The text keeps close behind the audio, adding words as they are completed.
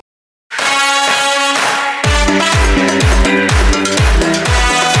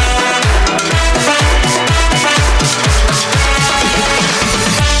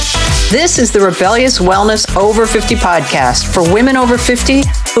This is the Rebellious Wellness Over 50 podcast for women over 50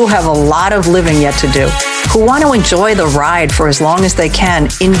 who have a lot of living yet to do, who want to enjoy the ride for as long as they can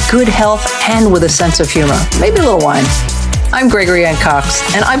in good health and with a sense of humor, maybe a little wine. I'm Gregory Ann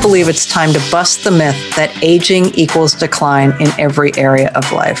Cox, and I believe it's time to bust the myth that aging equals decline in every area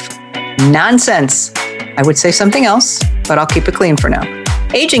of life. Nonsense. I would say something else, but I'll keep it clean for now.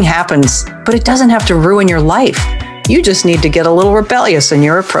 Aging happens, but it doesn't have to ruin your life. You just need to get a little rebellious in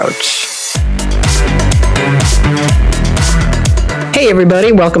your approach. Hey,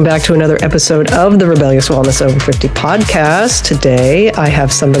 everybody. Welcome back to another episode of the Rebellious Wellness Over 50 podcast. Today, I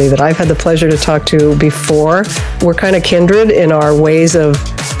have somebody that I've had the pleasure to talk to before. We're kind of kindred in our ways of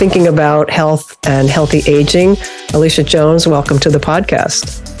thinking about health and healthy aging. Alicia Jones, welcome to the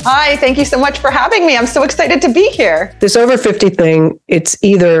podcast. Hi, thank you so much for having me. I'm so excited to be here. This over 50 thing, it's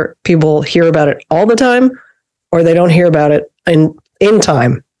either people hear about it all the time or they don't hear about it in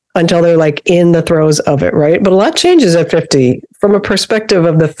time until they're like in the throes of it, right? But a lot changes at 50 from a perspective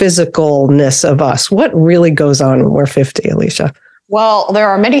of the physicalness of us. What really goes on when we're 50, Alicia? Well, there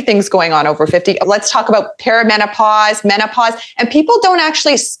are many things going on over 50. Let's talk about perimenopause, menopause, and people don't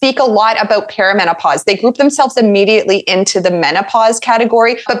actually speak a lot about perimenopause. They group themselves immediately into the menopause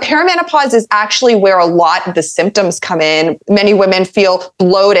category, but perimenopause is actually where a lot of the symptoms come in. Many women feel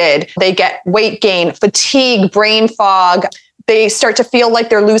bloated. They get weight gain, fatigue, brain fog. They start to feel like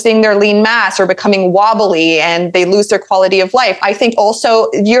they're losing their lean mass or becoming wobbly, and they lose their quality of life. I think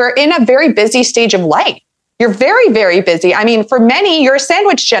also you're in a very busy stage of life. You're very, very busy. I mean, for many, you're a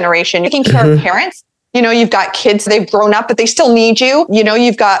sandwich generation. You're taking care of parents. You know, you've got kids, they've grown up, but they still need you. You know,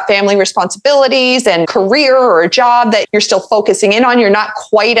 you've got family responsibilities and career or a job that you're still focusing in on. You're not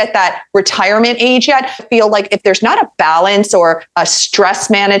quite at that retirement age yet. I feel like if there's not a balance or a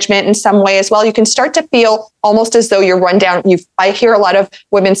stress management in some way as well, you can start to feel almost as though you're run down. I hear a lot of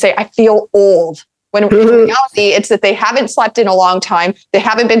women say, I feel old. When in reality, it's that they haven't slept in a long time, they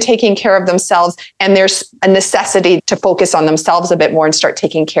haven't been taking care of themselves, and there's a necessity to focus on themselves a bit more and start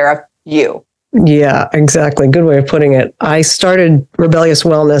taking care of you. Yeah, exactly. Good way of putting it. I started Rebellious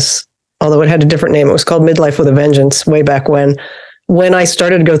Wellness, although it had a different name. It was called Midlife with a Vengeance way back when. When I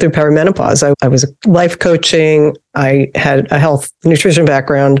started to go through perimenopause, I was life coaching. I had a health nutrition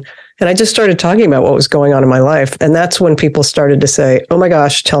background, and I just started talking about what was going on in my life. And that's when people started to say, oh my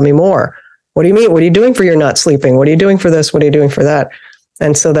gosh, tell me more. What do you mean? What are you doing for your not sleeping? What are you doing for this? What are you doing for that?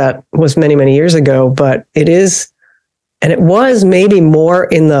 And so that was many, many years ago, but it is, and it was maybe more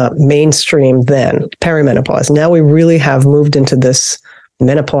in the mainstream than perimenopause. Now we really have moved into this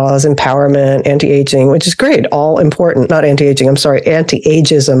menopause, empowerment, anti-aging, which is great, all important, not anti-aging, I'm sorry,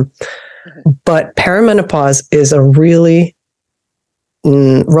 anti-ageism. But perimenopause is a really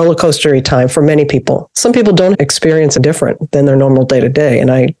roller coastery time for many people. Some people don't experience it different than their normal day to day. And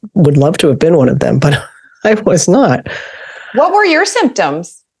I would love to have been one of them, but I was not. What were your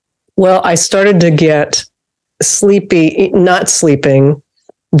symptoms? Well, I started to get sleepy, not sleeping.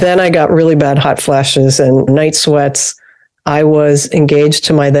 Then I got really bad hot flashes and night sweats. I was engaged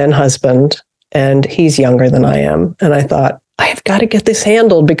to my then husband, and he's younger than I am. And I thought, I've got to get this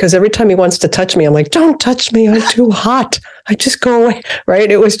handled, because every time he wants to touch me, I'm like, don't touch me. I'm too hot. I just go away. Right.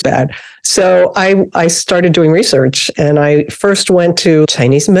 It was bad. So I started doing research, and I first went to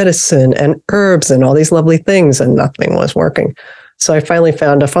Chinese medicine and herbs and all these lovely things, and nothing was working. So I finally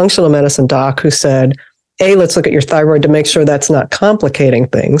found a functional medicine doc who said, A, let's look at your thyroid to make sure that's not complicating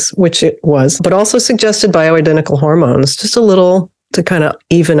things, which it was, but also suggested bioidentical hormones, just a little to kind of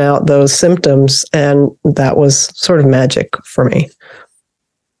even out those symptoms. And that was sort of magic for me.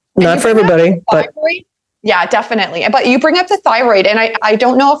 Not for everybody, but yeah, definitely. But you bring up the thyroid, and I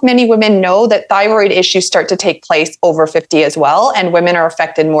don't know if many women know that thyroid issues start to take place over 50 as well, and women are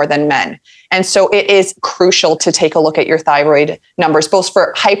affected more than men. And so it is crucial to take a look at your thyroid numbers, both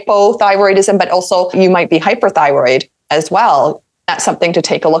for hypothyroidism, but also you might be hyperthyroid as well. That's something to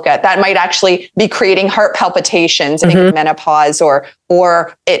take a look at. That might actually be creating heart palpitations in menopause, or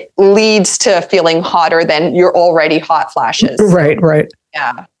it leads to feeling hotter than your already hot flashes. Right.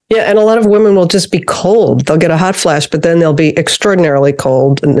 Yeah. Yeah, and a lot of women will just be cold. They'll get a hot flash, but then they'll be extraordinarily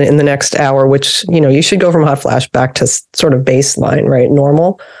cold in the next hour, which, you know, you should go from hot flash back to sort of baseline, right?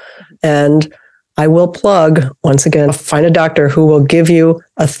 Normal. And I will plug, once again, find a doctor who will give you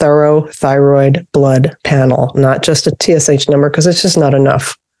a thorough thyroid blood panel, not just a TSH number, because it's just not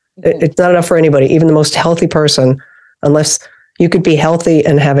enough. It's not enough for anybody, even the most healthy person, unless you could be healthy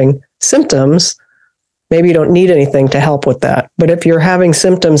and having symptoms. Maybe you don't need anything to help with that. But if you're having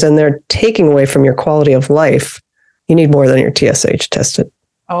symptoms and they're taking away from your quality of life, you need more than your TSH tested.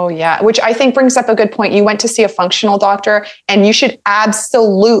 Oh, yeah. Which I think brings up a good point. You went to see a functional doctor, and you should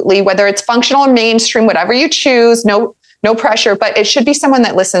absolutely, whether it's functional or mainstream, whatever you choose, no pressure, but it should be someone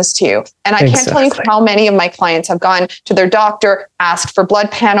that listens to you. And I can't tell you how many of my clients have gone to their doctor, asked for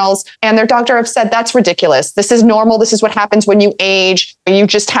blood panels, and their doctor have said, that's ridiculous. This is normal. This is what happens when you age. You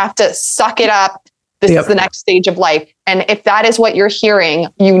just have to suck it up. This is the next stage of life. And if that is what you're hearing,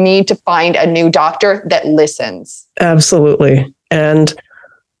 you need to find a new doctor that listens. Absolutely. And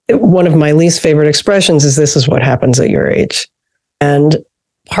one of my least favorite expressions is, this is what happens at your age. And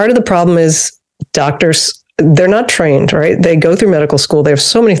part of the problem is doctors, they're not trained, right? They go through medical school. They have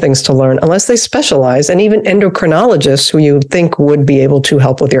so many things to learn unless they specialize. And even endocrinologists, who you think would be able to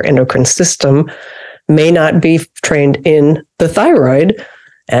help with your endocrine system, may not be trained in the thyroid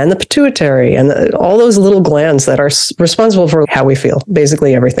and the pituitary and all those little glands that are responsible for how we feel,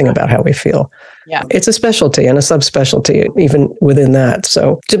 basically everything about how we feel. Yeah. It's a specialty and a subspecialty even within that.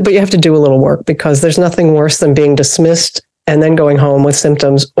 So, but you have to do a little work, because there's nothing worse than being dismissed and then going home with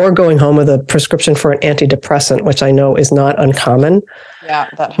symptoms, or going home with a prescription for an antidepressant, which I know is not uncommon. Yeah.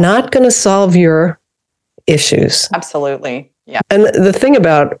 Not going to solve your issues. Absolutely. Yeah. And the thing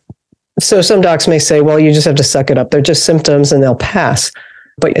about, so some docs may say, well, you just have to suck it up. They're just symptoms and they'll pass.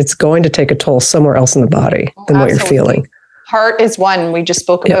 But it's going to take a toll somewhere else in the body than what you're feeling. Heart is one. We just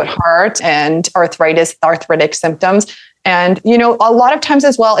spoke about heart and arthritic symptoms. And, a lot of times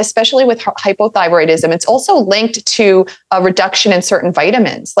as well, especially with hypothyroidism, it's also linked to a reduction in certain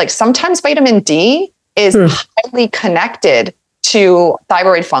vitamins. Like sometimes vitamin D is highly connected to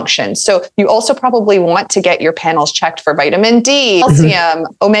thyroid function. So you also probably want to get your panels checked for vitamin D, calcium,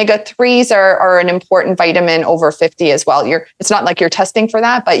 omega-3s are an important vitamin over 50 as well. It's not like you're testing for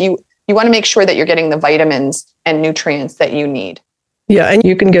that, but you want to make sure that you're getting the vitamins and nutrients that you need. Yeah, and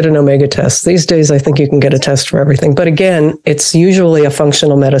you can get an omega test. These days, I think you can get a test for everything. But again, it's usually a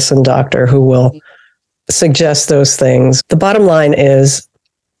functional medicine doctor who will suggest those things. The bottom line is,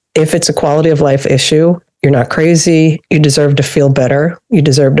 if it's a quality of life issue, you're not crazy. You deserve to feel better. You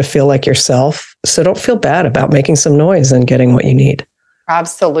deserve to feel like yourself. So don't feel bad about making some noise and getting what you need.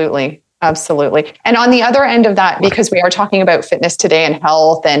 Absolutely. Absolutely. And on the other end of that, because we are talking about fitness today and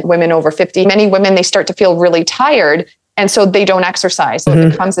health and women over 50, many women, they start to feel really tired. And so they don't exercise. So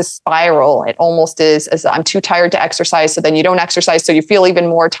it becomes a spiral. It almost is as I'm too tired to exercise. So then you don't exercise. So you feel even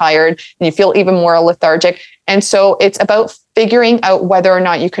more tired and you feel even more lethargic. And so it's about figuring out whether or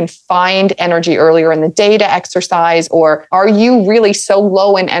not you can find energy earlier in the day to exercise, or are you really so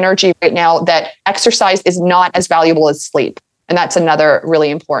low in energy right now that exercise is not as valuable as sleep? And that's another really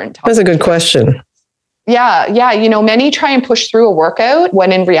important topic. That's a good question. Yeah. Many try and push through a workout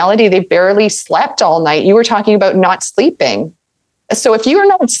when in reality, they barely slept all night. You were talking about not sleeping. So if you're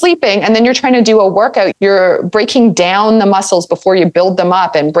not sleeping and then you're trying to do a workout, you're breaking down the muscles before you build them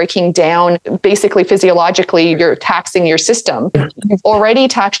up, and breaking down basically physiologically, you're taxing your system. You've already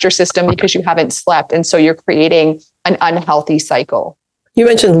taxed your system because you haven't slept. And so you're creating an unhealthy cycle. You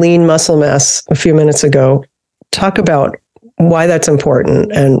mentioned lean muscle mass a few minutes ago. Talk about why that's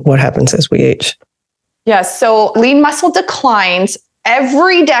important and what happens as we age. Yeah, so lean muscle declines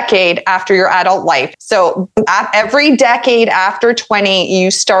every decade after your adult life. So every decade after 20,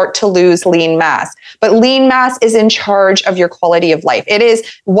 you start to lose lean mass. But lean mass is in charge of your quality of life. It is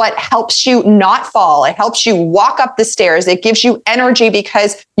what helps you not fall. It helps you walk up the stairs. It gives you energy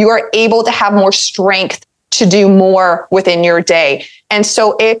because you are able to have more strength to do more within your day. And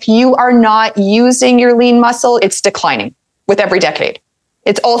so if you are not using your lean muscle, it's declining with every decade.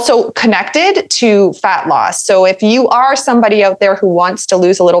 It's also connected to fat loss. So if you are somebody out there who wants to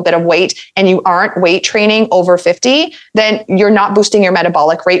lose a little bit of weight and you aren't weight training over 50, then you're not boosting your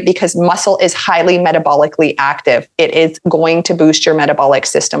metabolic rate, because muscle is highly metabolically active. It is going to boost your metabolic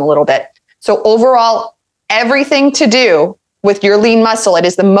system a little bit. So overall, everything to do with your lean muscle, it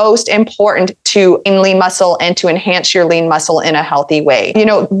is the most important to in lean muscle and to enhance your lean muscle in a healthy way.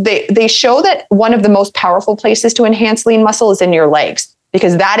 They show that one of the most powerful places to enhance lean muscle is in your legs,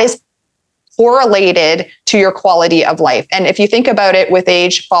 because that is correlated to your quality of life. And if you think about it, with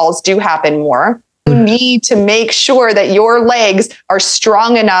age, falls do happen more. You need to make sure that your legs are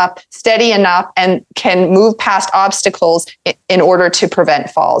strong enough, steady enough, and can move past obstacles in order to prevent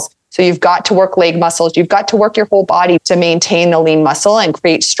falls. So you've got to work leg muscles. You've got to work your whole body to maintain the lean muscle and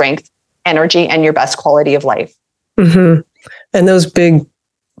create strength, energy, and your best quality of life. Mm-hmm. And those big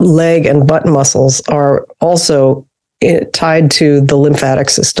leg and butt muscles are also tied to the lymphatic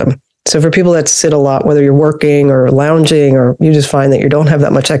system. So for people that sit a lot, whether you're working or lounging, or you just find that you don't have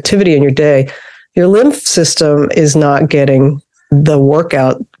that much activity in your day, your lymph system is not getting the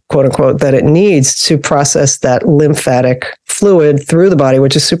workout quote unquote, that it needs to process that lymphatic fluid through the body,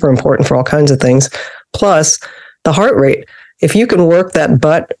 which is super important for all kinds of things. Plus the heart rate. If you can work that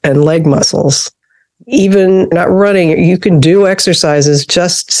butt and leg muscles, even not running, you can do exercises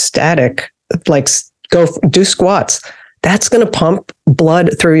just static, like go do squats. That's going to pump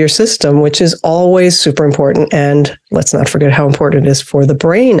blood through your system, which is always super important. And let's not forget how important it is for the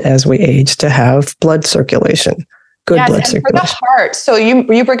brain as we age to have blood circulation. Good yes, blood and circulation. for the heart. So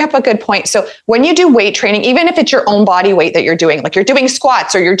you bring up a good point. So when you do weight training, even if it's your own body weight that you're doing, like you're doing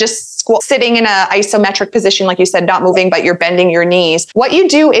squats or you're just sitting in an isometric position, like you said, not moving, but you're bending your knees. What you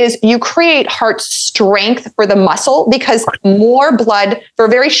do is you create heart strength for the muscle, because more blood for a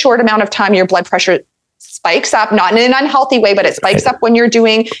very short amount of time, your blood pressure spikes up, not in an unhealthy way, but it spikes up when you're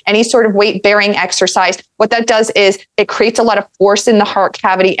doing any sort of weight bearing exercise. What that does is it creates a lot of force in the heart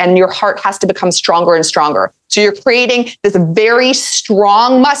cavity, and your heart has to become stronger and stronger. So you're creating this very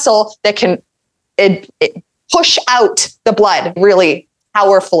strong muscle that can it push out the blood really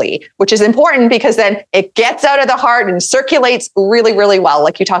powerfully, which is important because then it gets out of the heart and circulates really, really well,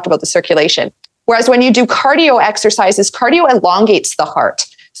 like you talked about the circulation. Whereas when you do cardio exercises, cardio elongates the heart.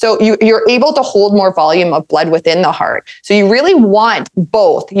 So you're able to hold more volume of blood within the heart. So you really want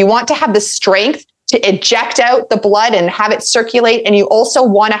both. You want to have the strength to eject out the blood and have it circulate. And you also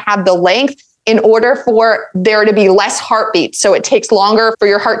want to have the length in order for there to be less heartbeat. So it takes longer for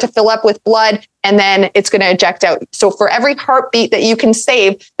your heart to fill up with blood, and then it's going to eject out. So for every heartbeat that you can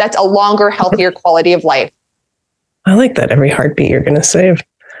save, that's a longer, healthier quality of life. I like that. Every heartbeat you're going to save,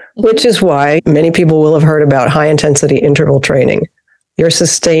 which is why many people will have heard about high intensity interval training. You're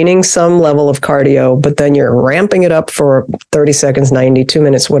sustaining some level of cardio, but then you're ramping it up for 30 seconds, 90, 2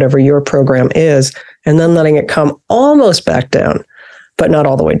 minutes, whatever your program is, and then letting it come almost back down, but not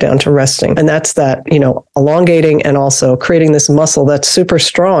all the way down to resting. And that's that, elongating and also creating this muscle that's super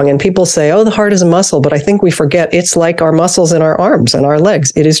strong. And people say, oh, the heart is a muscle, but I think we forget it's like our muscles in our arms and our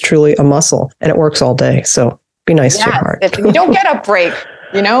legs. It is truly a muscle, and it works all day. So be nice to your heart. If you don't get a break,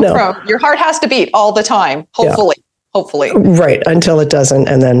 no. From your heart has to beat all the time, hopefully. Yeah. Hopefully. Right. Until it doesn't.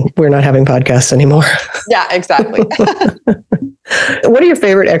 And then we're not having podcasts anymore. Yeah, exactly. What are your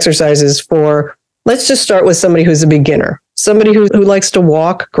favorite exercises for, let's just start with somebody who's a beginner, somebody who likes to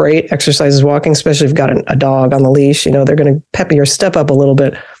walk, great exercises walking, especially if you've got a dog on the leash, they're going to pep your step up a little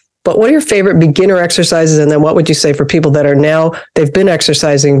bit. But what are your favorite beginner exercises? And then what would you say for people that are now, they've been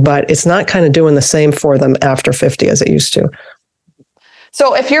exercising, but it's not kind of doing the same for them after 50 as it used to?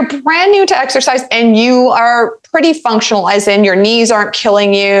 So if you're brand new to exercise and you are pretty functional, as in your knees aren't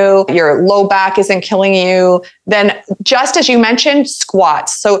killing you, your low back isn't killing you, then just as you mentioned,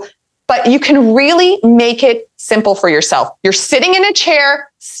 squats. But you can really make it simple for yourself. You're sitting in a chair,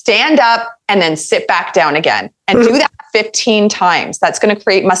 stand up, and then sit back down again. And do that 15 times. That's going to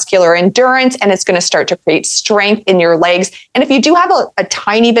create muscular endurance, and it's going to start to create strength in your legs. And if you do have a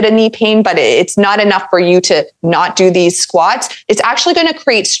tiny bit of knee pain, but it's not enough for you to not do these squats, it's actually going to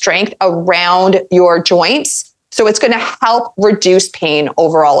create strength around your joints. So it's going to help reduce pain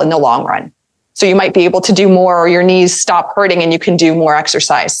overall in the long run. So you might be able to do more, or your knees stop hurting and you can do more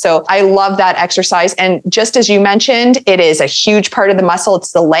exercise. So I love that exercise. And just as you mentioned, it is a huge part of the muscle.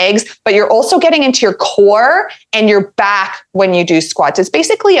 It's the legs, but you're also getting into your core and your back when you do squats. It's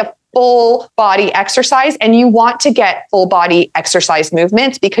basically a full body exercise, and you want to get full body exercise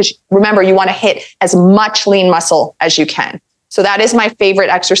movements because remember, you want to hit as much lean muscle as you can. So that is my favorite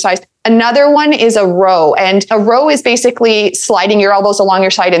exercise. Another one is a row. And a row is basically sliding your elbows along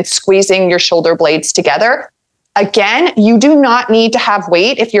your side and squeezing your shoulder blades together. Again, you do not need to have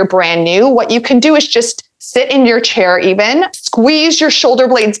weight if you're brand new. What you can do is just sit in your chair even, squeeze your shoulder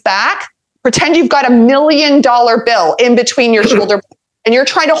blades back, pretend you've got $1 million bill in between your shoulder blades, and you're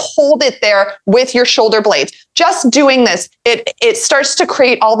trying to hold it there with your shoulder blades. Just doing this, it starts to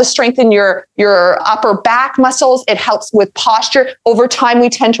create all the strength in your upper back muscles. It helps with posture. Over time, we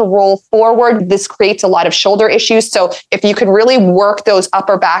tend to roll forward. This creates a lot of shoulder issues. So if you can really work those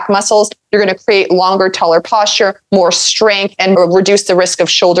upper back muscles, you're going to create longer, taller posture, more strength, and reduce the risk of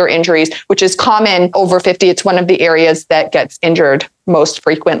shoulder injuries, which is common over 50. It's one of the areas that gets injured most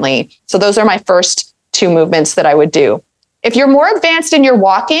frequently. So those are my first two movements that I would do. If you're more advanced in your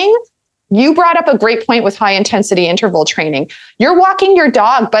walking, you brought up a great point with high intensity interval training. You're walking your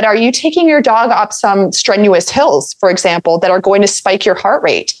dog, but are you taking your dog up some strenuous hills, for example, that are going to spike your heart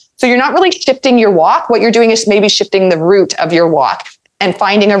rate? So you're not really shifting your walk. What you're doing is maybe shifting the route of your walk and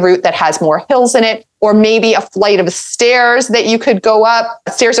finding a route that has more hills in it, or maybe a flight of stairs that you could go up.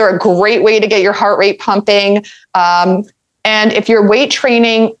 Stairs are a great way to get your heart rate pumping. And if you're weight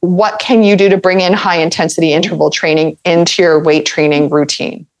training, what can you do to bring in high intensity interval training into your weight training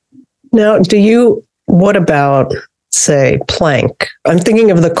routine? Now, what about, say, plank? I'm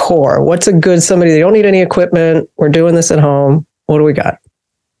thinking of the core. What's a good somebody, they don't need any equipment. We're doing this at home. What do we got?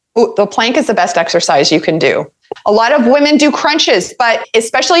 Ooh, the plank is the best exercise you can do. A lot of women do crunches, but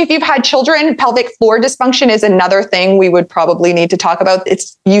especially if you've had children, pelvic floor dysfunction is another thing we would probably need to talk about.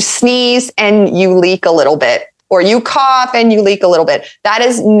 It's you sneeze and you leak a little bit, or you cough and you leak a little bit. That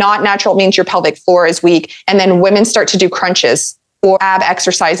is not natural. It means your pelvic floor is weak. And then women start to do crunches or ab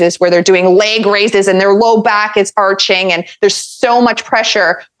exercises where they're doing leg raises and their low back is arching and there's so much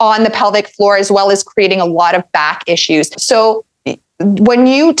pressure on the pelvic floor, as well as creating a lot of back issues. So when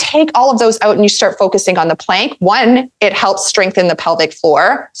you take all of those out and you start focusing on the plank, one, it helps strengthen the pelvic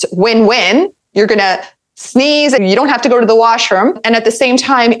floor. So win-win. You're going to sneeze and you don't have to go to the washroom. And at the same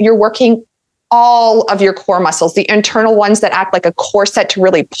time, you're working all of your core muscles, the internal ones that act like a corset to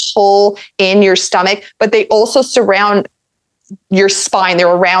really pull in your stomach, but they also surround your spine. They're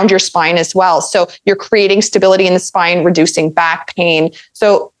around your spine as well. So you're creating stability in the spine, reducing back pain.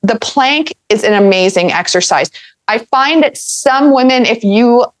 So the plank is an amazing exercise. I find that some women, if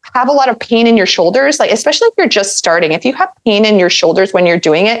you have a lot of pain in your shoulders, like especially if you're just starting, if you have pain in your shoulders when you're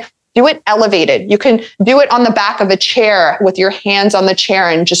doing it, do it elevated. You can do it on the back of a chair with your hands on the chair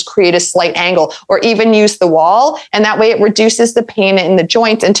and just create a slight angle, or even use the wall. And that way it reduces the pain in the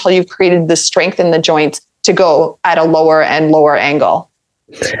joints until you've created the strength in the joints to go at a lower and lower angle.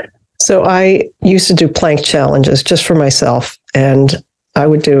 So I used to do plank challenges just for myself, and I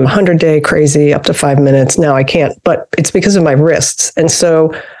would do 100-day crazy up to 5 minutes. Now I can't, but it's because of my wrists. And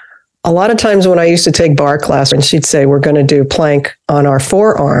so a lot of times when I used to take bar class and she'd say, we're going to do plank on our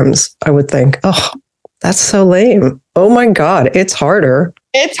forearms, I would think, oh, that's so lame. Oh my God, it's harder.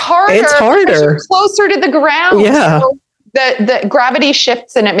 It's harder. It's harder. You're closer to the ground. Yeah. So the gravity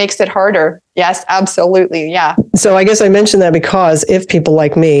shifts and it makes it harder. Yes, absolutely. Yeah. So I guess I mentioned that because if people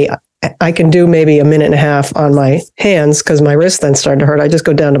like me, I can do maybe a minute and a half on my hands because my wrists then start to hurt. I just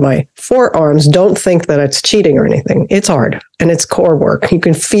go down to my forearms. Don't think that it's cheating or anything. It's hard and it's core work. You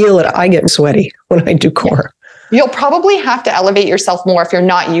can feel it. I get sweaty when I do core. You'll probably have to elevate yourself more if you're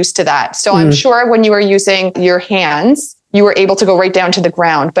not used to that. So I'm sure when you were using your hands, you were able to go right down to the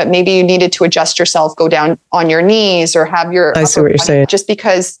ground, but maybe you needed to adjust yourself, go down on your knees or have your... I see what you're saying. Just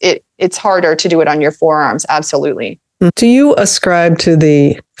because it's harder to do it on your forearms. Absolutely. Do you ascribe to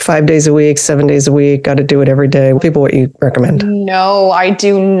the 5 days a week, 7 days a week, got to do it every day? People, what you recommend? No, I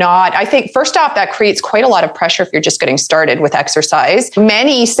do not. I think first off, that creates quite a lot of pressure if you're just getting started with exercise.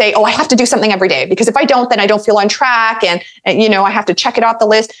 Many say, oh, I have to do something every day because if I don't, then I don't feel on track and I have to check it off the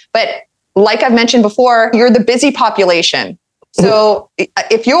list. But like I've mentioned before, you're the busy population. So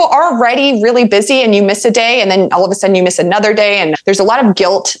if you're already really busy and you miss a day and then all of a sudden you miss another day, and there's a lot of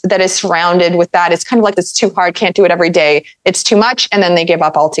guilt that is surrounded with that. It's kind of like, it's too hard, can't do it every day. It's too much. And then they give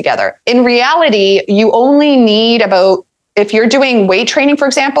up altogether. In reality, you only need about, if you're doing weight training, for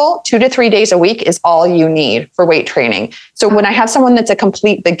example, 2 to 3 days a week is all you need for weight training. So when I have someone that's a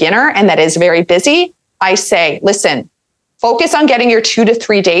complete beginner and that is very busy, I say, listen, focus on getting your 2 to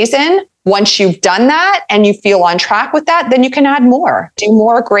 3 days in. Once you've done that and you feel on track with that, then you can add more. Do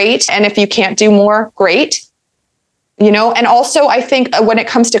more, great. And if you can't do more, great. And also I think when it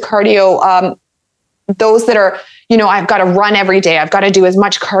comes to cardio, those that are, I've got to run every day. I've got to do as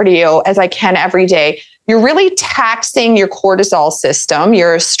much cardio as I can every day. You're really taxing your cortisol system,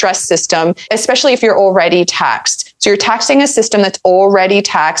 your stress system, especially if you're already taxed. So you're taxing a system that's already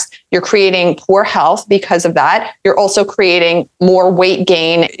taxed. You're creating poor health because of that. You're also creating more weight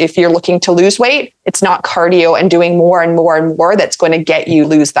gain. If you're looking to lose weight, it's not cardio and doing more and more and more that's going to get you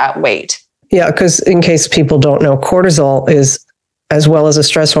lose that weight. Yeah, because in case people don't know, cortisol is, as well as a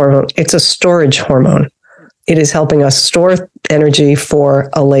stress hormone, it's a storage hormone. It is helping us store energy for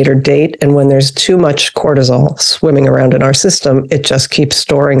a later date. And when there's too much cortisol swimming around in our system, it just keeps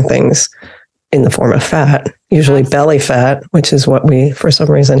storing things in the form of fat, usually belly fat, which is what we, for some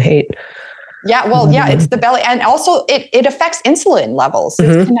reason, hate. Yeah, well, yeah, it's the belly. And also it affects insulin levels.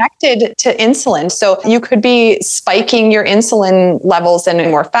 It's connected to insulin. So you could be spiking your insulin levels and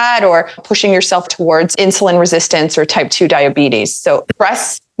more fat or pushing yourself towards insulin resistance or type 2 diabetes. So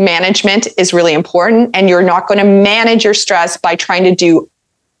stress management is really important. And you're not going to manage your stress by trying to do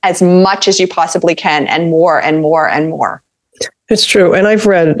as much as you possibly can and more and more and more. It's true. And I've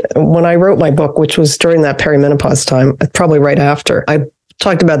read, when I wrote my book, which was during that perimenopause time, probably right after, I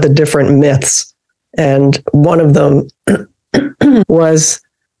talked about the different myths. And one of them was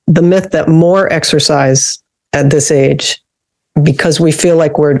the myth that more exercise at this age, because we feel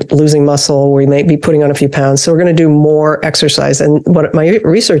like we're losing muscle, we may be putting on a few pounds. So we're going to do more exercise. And what my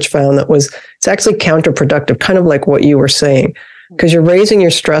research found that was, it's actually counterproductive, kind of like what you were saying. because you're raising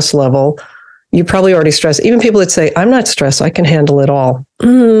your stress level. You probably already stress. Even people that say, I'm not stressed, I can handle it all.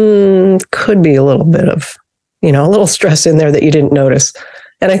 Could be a little bit of, a little stress in there that you didn't notice.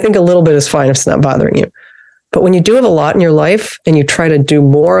 And I think a little bit is fine if it's not bothering you. But when you do have a lot in your life and you try to do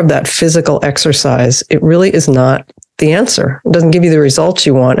more of that physical exercise, it really is not the answer. It doesn't give you the results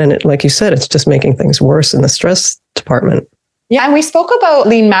you want. And like you said, it's just making things worse in the stress department. Yeah, and we spoke about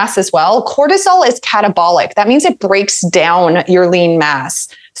lean mass as well. Cortisol is catabolic. That means it breaks down your lean mass.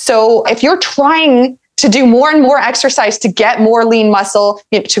 So if you're trying to do more and more exercise to get more lean muscle,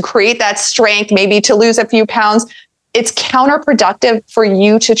 to create that strength, maybe to lose a few pounds, it's counterproductive for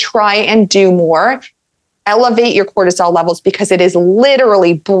you to try and do more. Elevate your cortisol levels because it is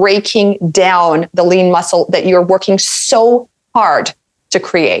literally breaking down the lean muscle that you're working so hard to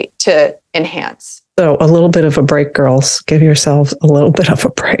create, to enhance. So a little bit of a break, girls. Give yourselves a little bit of a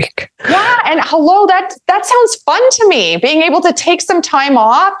break. Yeah. And hello, that sounds fun to me. Being able to take some time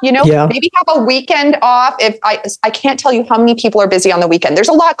off, maybe have a weekend off. If I can't tell you how many people are busy on the weekend. There's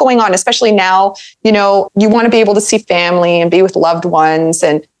a lot going on, especially now, you want to be able to see family and be with loved ones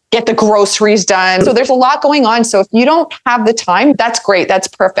and get the groceries done. So there's a lot going on. So if you don't have the time, that's great. That's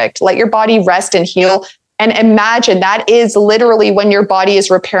perfect. Let your body rest and heal. And imagine that is literally when your body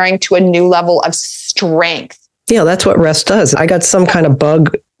is repairing to a new level of strength. Yeah, that's what rest does. I got some kind of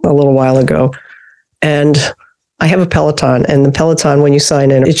bug a little while ago, and I have a Peloton, and the Peloton, when you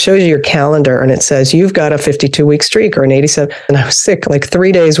sign in, it shows you your calendar and it says you've got a 52-week streak or an 87. And I was sick, like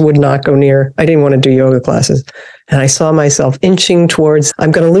 3 days would not go near. I didn't want to do yoga classes. And I saw myself inching towards,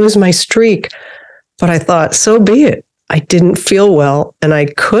 I'm going to lose my streak. But I thought, so be it. I didn't feel well and I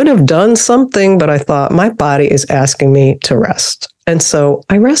could have done something, but I thought my body is asking me to rest. And so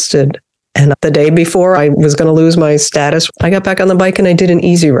I rested. And the day before I was going to lose my status, I got back on the bike and I did an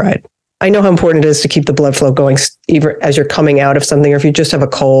easy ride. I know how important it is to keep the blood flow going, even as you're coming out of something, or if you just have a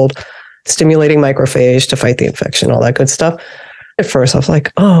cold, stimulating macrophage to fight the infection, all that good stuff. At first, I was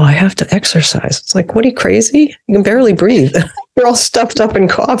like, oh, I have to exercise. It's like, what are you, crazy? You can barely breathe. You're all stuffed up and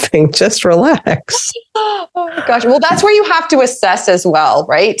coughing. Just relax. Oh my gosh. Well, that's where you have to assess as well,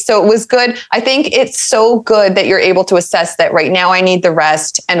 right? So it was good. I think it's so good that you're able to assess that right now I need the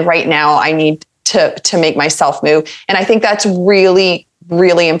rest and right now I need to make myself move. And I think that's really,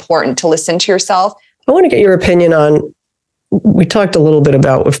 really important to listen to yourself. I want to get your opinion on, we talked a little bit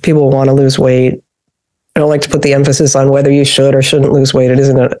about if people want to lose weight. I don't like to put the emphasis on whether you should or shouldn't lose weight. It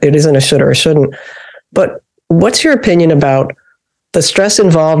isn't a should or a shouldn't. But what's your opinion about the stress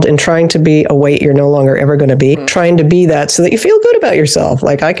involved in trying to be a weight you're no longer ever going to be, trying to be that so that you feel good about yourself?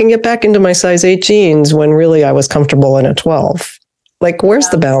 Like, I can get back into my size 8 jeans when really I was comfortable in a 12. Like, where's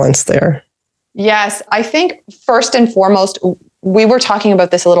the balance there? Yes, I think first and foremost, we were talking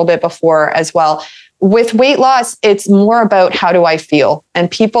about this a little bit before as well. With weight loss, it's more about how do I feel? And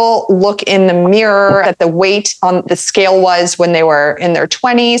people look in the mirror at the weight on the scale was when they were in their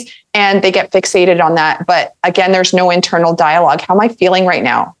 20s, and they get fixated on that. But again, there's no internal dialogue. How am I feeling right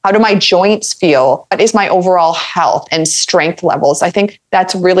now? How do my joints feel? What is my overall health and strength levels? I think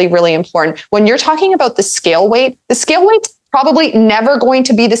that's really, really important. When you're talking about the scale weight's probably never going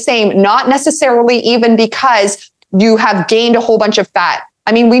to be the same, not necessarily even because you have gained a whole bunch of fat.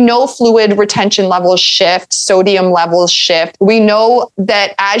 I mean, we know fluid retention levels shift, sodium levels shift. We know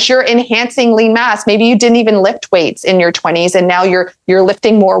that as you're enhancing lean mass, maybe you didn't even lift weights in your 20s and now you're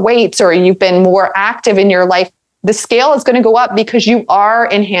lifting more weights, or you've been more active in your life. The scale is going to go up because you are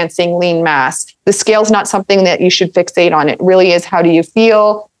enhancing lean mass. The scale is not something that you should fixate on. It really is, how do you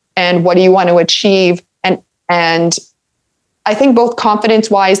feel and what do you want to achieve? And I think both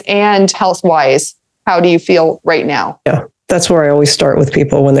confidence-wise and health-wise, how do you feel right now? Yeah. That's where I always start with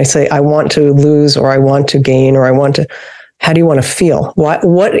people when they say, I want to lose, or I want to gain, or I want to, how do you want to feel?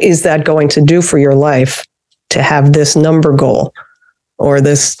 What is that going to do for your life to have this number goal or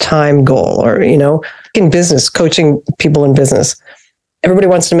this time goal? Or, in business, coaching people in business, everybody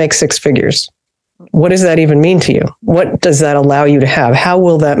wants to make 6 figures. What does that even mean to you? What does that allow you to have? How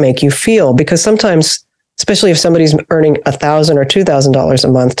will that make you feel? Because sometimes, especially if somebody's earning $1,000 or $2,000 a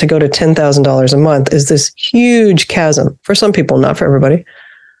month, to go to $10,000 a month is this huge chasm for some people, not for everybody.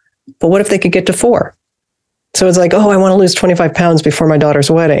 But what if they could get to 4? So it's like, oh, I want to lose 25 pounds before my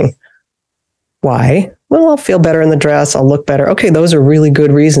daughter's wedding. Why? Well, I'll feel better in the dress. I'll look better. Okay, those are really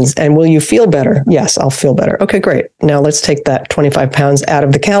good reasons. And will you feel better? Yes, I'll feel better. Okay, great. Now let's take that 25 pounds out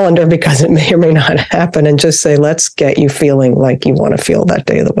of the calendar because it may or may not happen, and just say, let's get you feeling like you want to feel that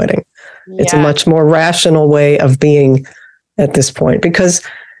day of the wedding. Yeah. It's a much more rational way of being at this point, because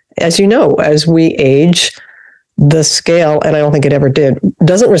as you know, as we age, the scale, and I don't think it ever did,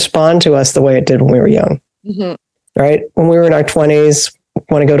 doesn't respond to us the way it did when we were young. Mm-hmm. right? When we were in our 20s,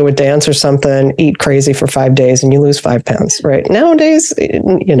 want to go to a dance or something, eat crazy for 5 days and you lose 5 pounds, right? Nowadays,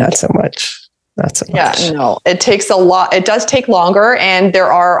 you're not so much. Not so much. Yeah, no, it takes a lot. It does take longer, and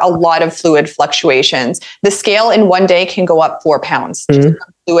there are a lot of fluid fluctuations. The scale in one day can go up 4 pounds. Mhm.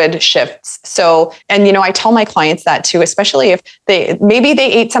 Fluid shifts. So, and I tell my clients that too, especially if maybe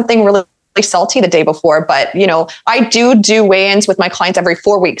they ate something really salty the day before. But I do weigh-ins with my clients every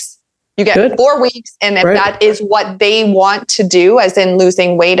 4 weeks. You get Good. 4 weeks, and if Right. that is what they want to do, as in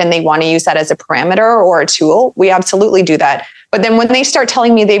losing weight, and they want to use that as a parameter or a tool, we absolutely do that. But then when they start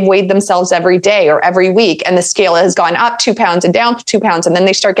telling me they've weighed themselves every day or every week, and the scale has gone up 2 pounds and down 2 pounds, and then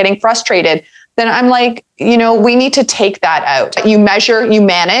they start getting frustrated, then I'm like, we need to take that out. You measure, you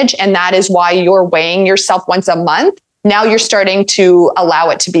manage, and that is why you're weighing yourself once a month. Now you're starting to allow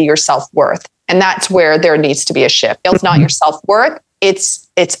it to be your self-worth. And that's where there needs to be a shift. It's not your self-worth. It's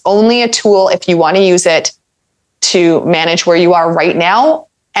only a tool if you want to use it to manage where you are right now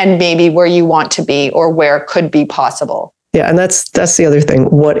and maybe where you want to be or where it could be possible. Yeah, and that's the other thing.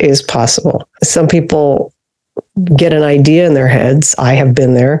 What is possible? Some people get an idea in their heads. I have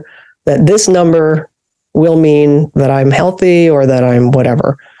been there, that this number will mean that I'm healthy or that I'm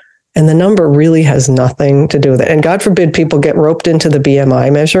whatever. And the number really has nothing to do with it. And God forbid people get roped into the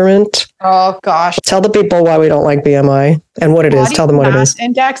BMI measurement. Oh gosh. Tell the people why we don't like BMI and what it is. Tell them what it is. Body mass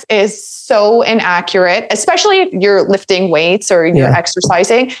index is so inaccurate, especially if you're lifting weights or you're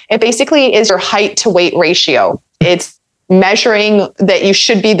exercising. It basically is your height to weight ratio. It's measuring that you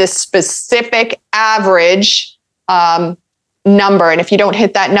should be this specific average number. And if you don't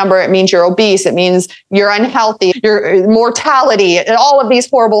hit that number, it means you're obese. It means you're unhealthy, your mortality, and all of these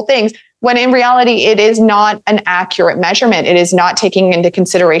horrible things. When in reality, it is not an accurate measurement. It is not taking into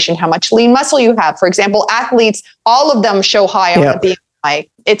consideration how much lean muscle you have. For example, athletes, all of them show high on the BMI.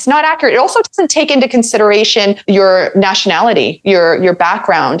 It's not accurate. It also doesn't take into consideration your nationality, your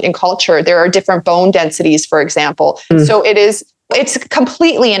background and culture. There are different bone densities, for example. So it's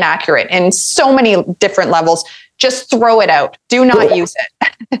completely inaccurate in so many different levels. Just throw it out. Do not use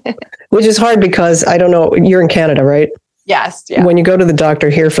it. Which is hard because I don't know, you're in Canada, right? Yes. Yeah. When you go to the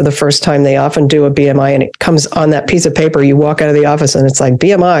doctor here for the first time, they often do a BMI and it comes on that piece of paper. You walk out of the office and it's like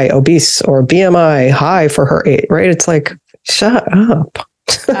BMI obese or BMI high for her age, right? It's like, shut up.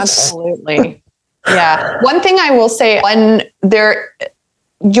 Absolutely. Yeah. One thing I will say,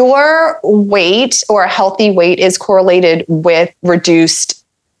 your weight or a healthy weight is correlated with reduced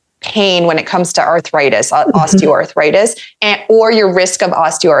pain when it comes to arthritis, osteoarthritis, or your risk of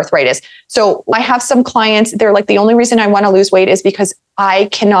osteoarthritis. So I have some clients, they're like, the only reason I want to lose weight is because I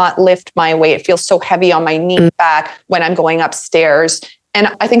cannot lift my weight. It feels so heavy on my knee back when I'm going upstairs. And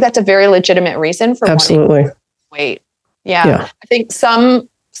I think that's a very legitimate reason for wanting to lose weight. Yeah. I think some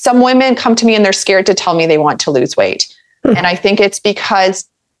women come to me and they're scared to tell me they want to lose weight. And I think it's because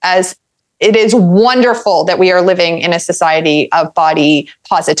as it is wonderful that we are living in a society of body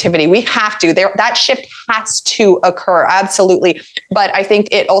positivity. We have to. That shift has to occur. Absolutely. But I think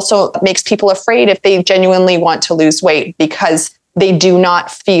it also makes people afraid if they genuinely want to lose weight because they do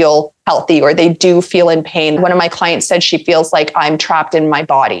not feel healthy or they do feel in pain. One of my clients said she feels like I'm trapped in my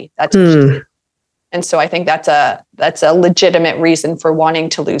body. That's what she said. And so I think that's a legitimate reason for wanting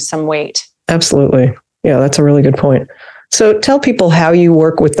to lose some weight. Absolutely. Yeah, that's a really good point. So tell people how you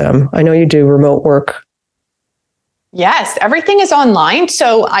work with them. I know you do remote work. Yes, everything is online.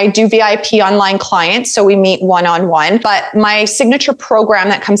 So I do VIP online clients. So we meet one-on-one. But my signature program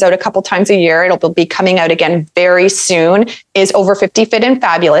that comes out a couple times a year, it'll be coming out again very soon, is Over 50 Fit and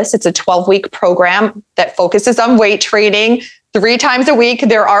Fabulous. It's a 12-week program that focuses on weight training 3 times a week.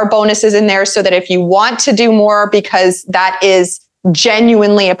 There are bonuses in there so that if you want to do more, because that is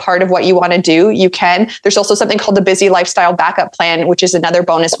genuinely a part of what you want to do, you can. There's also something called the Busy Lifestyle Backup Plan, which is another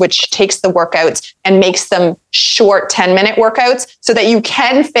bonus, which takes the workouts and makes them short 10-minute workouts so that you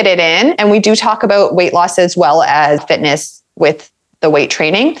can fit it in. And we do talk about weight loss as well as fitness with the weight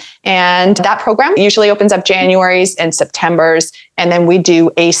training. And that program usually opens up January's and September's. And then we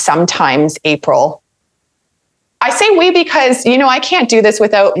do a sometimes April. I say we because, I can't do this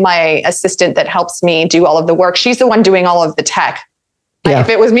without my assistant that helps me do all of the work. She's the one doing all of the tech. Yeah. If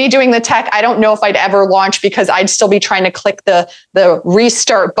it was me doing the tech, I don't know if I'd ever launch because I'd still be trying to click the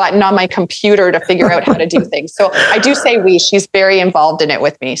restart button on my computer to figure out how to do things. So I do say we. She's very involved in it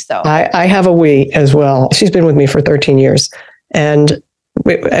with me. So I have a we as well. She's been with me for 13 years. And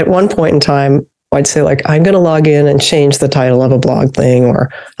at one point in time, I'd say like, I'm going to log in and change the title of a blog thing,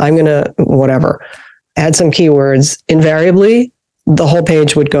 or I'm going to whatever, add some keywords. Invariably, the whole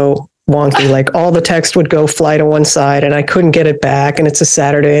page would go wonky. Like all the text would go fly to one side and I couldn't get it back. And it's a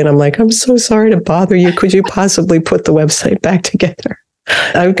Saturday. And I'm like, I'm so sorry to bother you. Could you possibly put the website back together?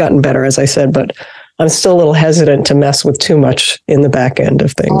 I've gotten better, as I said, but I'm still a little hesitant to mess with too much in the back end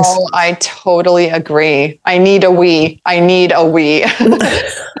of things. Oh, I totally agree. I need a wee. I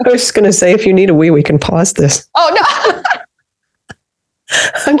was just going to say, if you need a wee, we can pause this. Oh, no.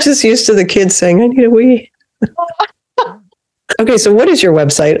 I'm just used to the kids saying, I need a wee. Okay, so what is your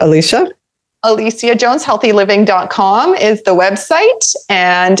website, Alicia? AliciaJonesHealthyLiving.com is the website.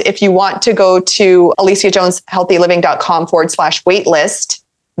 And if you want to go to AliciaJonesHealthyLiving.com/waitlist,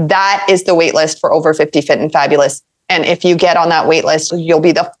 that is the waitlist for Over 50 Fit and Fabulous. And if you get on that waitlist, you'll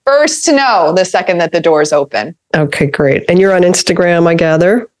be the first to know the second that the doors open. Okay, great. And you're on Instagram, I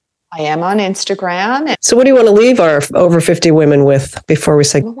gather? I am on Instagram. So what do you want to leave our over 50 women with before we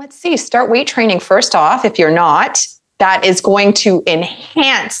say? Well, let's see. Start weight training first off. If you're not, that is going to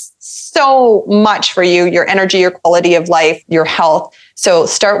enhance so much for you, your energy, your quality of life, your health. So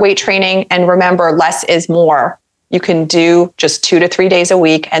start weight training, and remember, less is more. You can do just 2 to 3 days a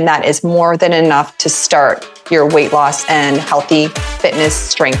week, and that is more than enough to start your weight loss and healthy fitness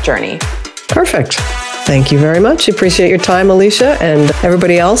strength journey. Perfect. Thank you very much. Appreciate your time, Alicia, and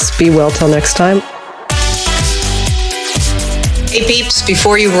everybody else. Be well till next time. Hey peeps,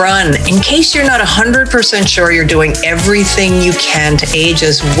 before you run, in case you're not 100% sure you're doing everything you can to age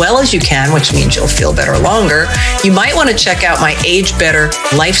as well as you can, which means you'll feel better longer, you might want to check out my Age Better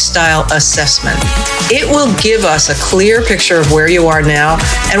Lifestyle Assessment. It will give us a clear picture of where you are now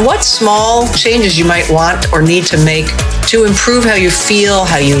and what small changes you might want or need to make to improve how you feel,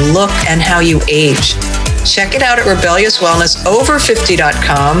 how you look, and how you age. Check it out at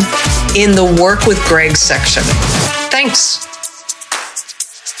rebelliouswellnessover50.com in the Work with Greg section. Thanks.